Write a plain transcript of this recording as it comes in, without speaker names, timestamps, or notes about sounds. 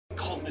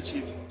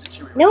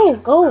No,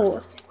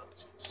 go.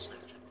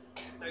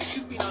 Now,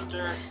 you've been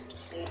under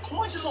for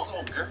quite a lot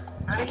longer,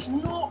 and it's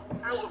not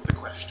out of the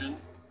question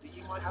that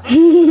you might have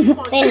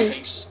a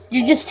case.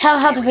 You just tell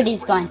how the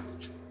video's going.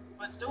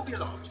 But don't be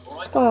alarmed, all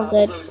right? It's going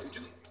good. Although you do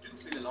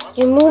feel alarmed,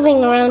 You're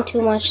moving around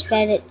too much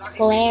that it's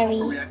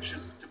glary.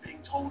 reaction to being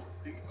told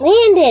that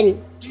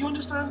Landon, do you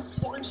understand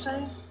what I'm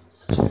saying?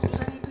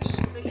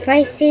 if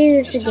I say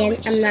this again,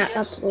 I'm not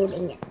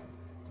uploading it.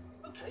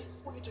 Okay,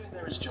 what you're doing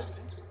there is jumping.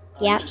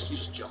 Yeah. You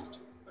just jumped.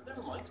 But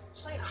never mind.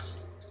 Say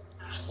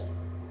apple.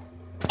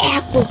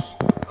 Apple.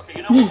 Okay,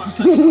 you know what?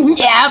 That's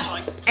Yeah.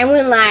 I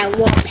went like,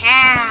 whoa,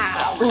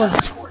 pow.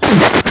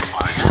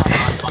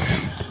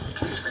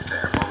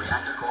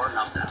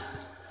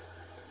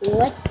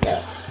 What the?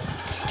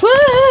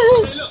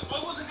 Hey, look,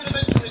 I wasn't going to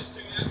mention this to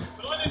you,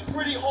 but I'm in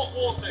pretty hot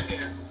water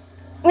here.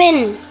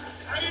 When?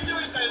 How you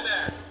doing down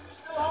there? You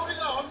still holding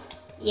on?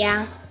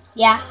 Yeah.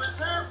 Yeah. The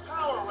reserve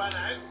power ran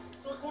out,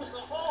 so of course the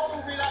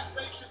whole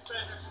relaxation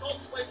centre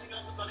stops waking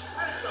up the bloody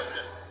test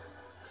subjects.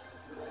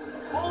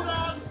 Hold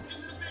on, this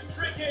is a bit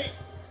tricky.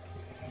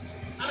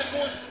 And of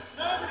course,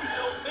 nobody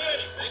tells me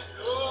anything.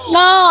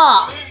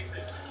 No.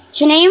 Anything. What's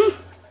your name?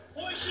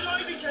 Why should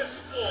I be kept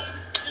informed?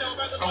 You know,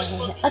 about the life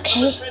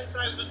function okay. of the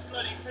 10,000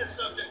 bloody test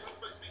subjects I'm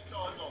supposed to be in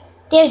charge of.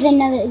 There's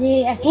another.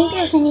 I think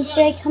there's an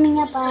Easter egg coming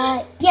up.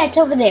 Yeah, it's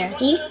over there.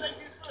 See? Gonna make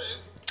you through,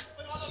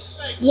 but not on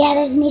stage. Yeah,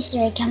 there's an Easter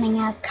egg coming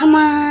up. Come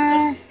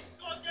on. Just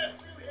gotta get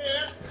through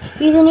here.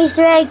 Here's an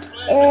Easter egg.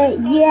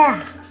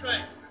 Yeah.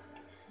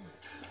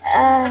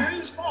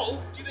 Whose fault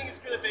do you think it's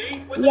gonna be?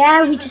 When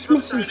Yeah, the we just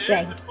missed comes Easter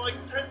down egg. here and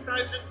finds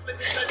 10,000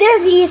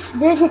 flipping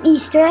There's an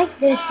Easter egg.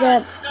 There's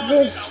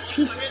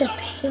piece of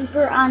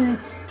paper on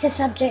test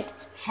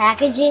subjects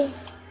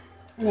packages,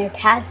 and they're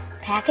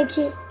packaged.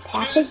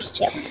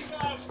 Yep.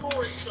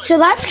 So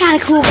that's kind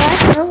of cool,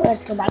 guys. So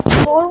let's go back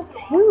to 4.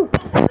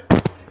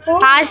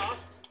 Pause.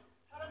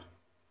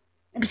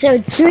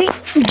 Episode 3.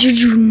 Did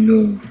you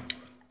know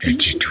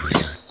that it was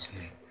us?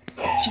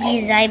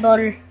 Jeez,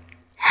 eyeball.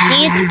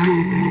 See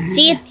it?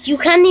 See it? You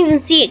can't even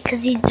see it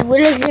because it's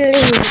really. Okay.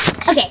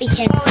 Last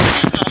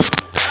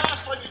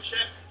time you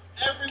checked,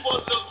 everyone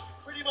looked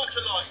pretty much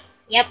alive.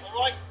 Yep.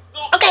 Alright?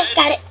 Not Okay, dead.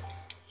 got it.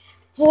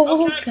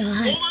 Oh Okay,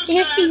 God. almost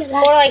There's there. the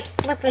More like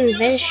flipping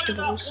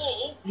vegetables.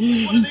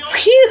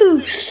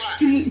 Phew.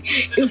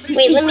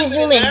 Wait, let me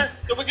zoom in.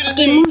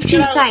 Okay, move to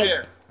the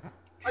side.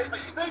 I think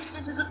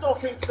this is a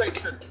docking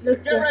station.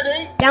 Look, Get ready.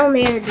 it's down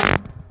there. Dude.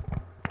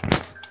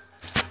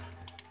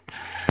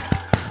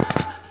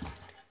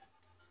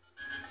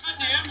 Good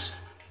news.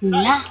 That's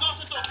Nah.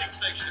 not a docking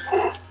station.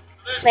 So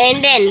there's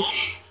Landon.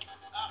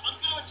 I'm going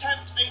to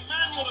attempt a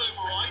manual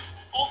override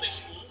on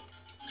this wall.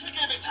 Could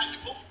get a bit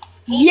technical.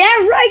 Yeah,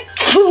 right.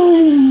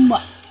 Boom.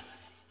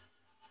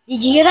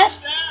 Did you hear that?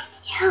 There.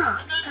 Yeah,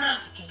 stop.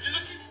 You're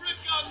looking for a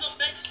gun that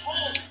makes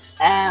holes.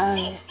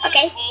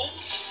 Okay.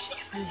 Holes.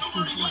 But don't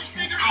worry, you'll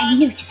figure it I'm out.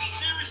 new to this.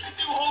 Seriously,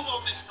 do hold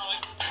on this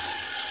time.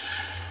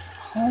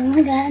 Oh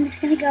my God, I'm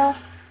just gonna go.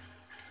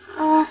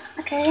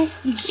 Okay.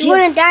 You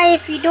wanna die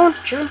if you don't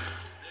jump.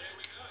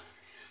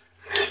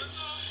 Hello,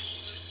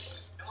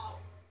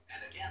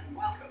 and again,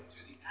 welcome to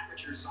the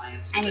Aperture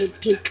Science. I need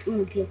puke. I'm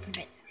gonna puke for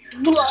it.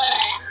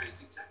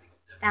 Experiencing technical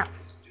Stop.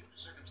 difficulties due to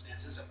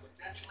circumstances of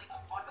potentially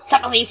apocalyptic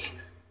Suck a leaf.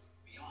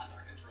 beyond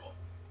our control.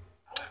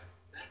 However,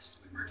 thanks to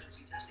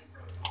emergency testing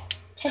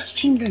protocols, Test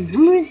chamber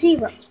number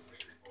 0. these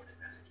pre-recorded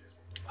messages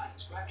will provide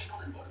instructional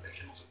and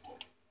motivational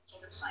support so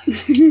that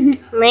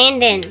scientists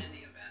Landon. in the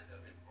event of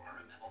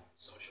environmental,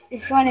 social,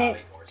 Just wanna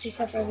pick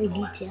up every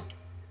detail.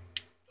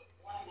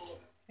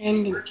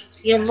 Landon,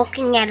 you're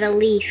looking at a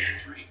leaf.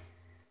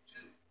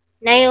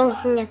 Now you're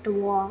looking at the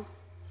wall.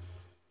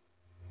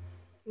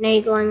 Now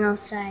you're going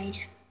outside.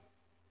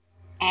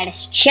 And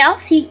it's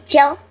Chelsea.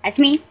 Chill. That's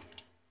me.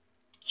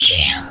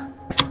 Chill.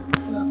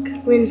 Look,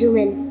 Lynn, zoom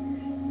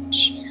in.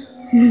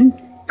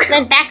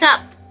 Then back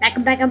up. Back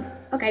up.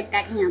 Okay,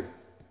 backing up.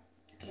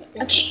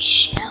 Okay,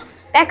 chill.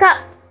 Back up.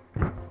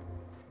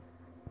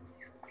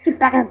 Get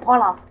back in the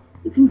portal.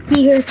 You can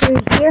see her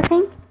through here, I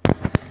think.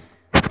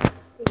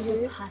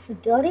 There's a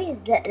possibility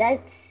that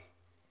that's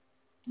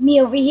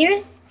me over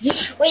here.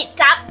 Wait,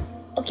 stop.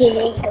 Okay,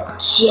 there you go.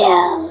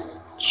 Chill.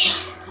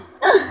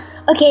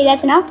 Okay,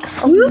 that's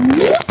enough.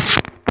 Okay,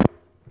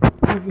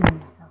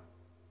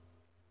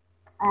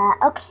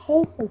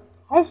 so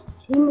test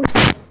chamber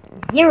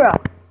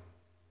 0.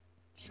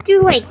 Just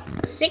do like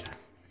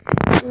 6.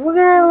 We're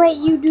gonna let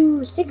you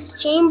do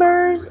 6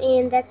 chambers,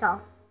 and that's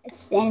all.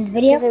 It's the end of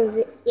the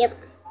video. Yep.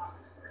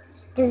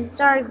 Because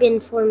it's already been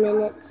 4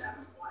 minutes.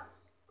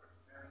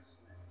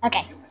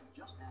 Okay.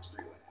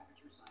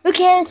 Who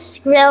cares?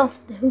 Grill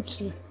the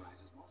hoochie.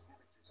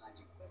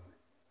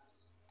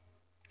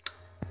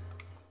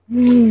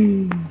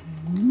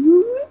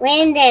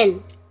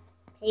 Landon,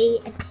 pay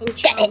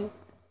attention.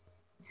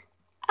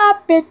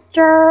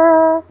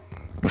 Aperture.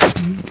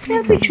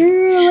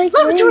 Like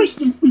laboratory. This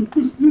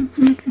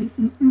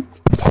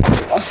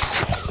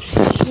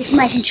is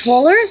my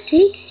controller.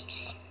 See?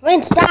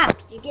 Lynn, stop.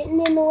 You're getting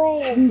in the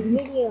way of the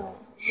video.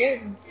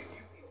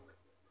 Vids.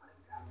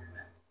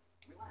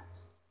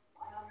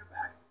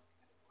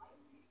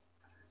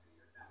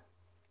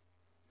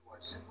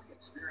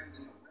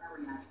 experiencing a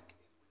rare reaction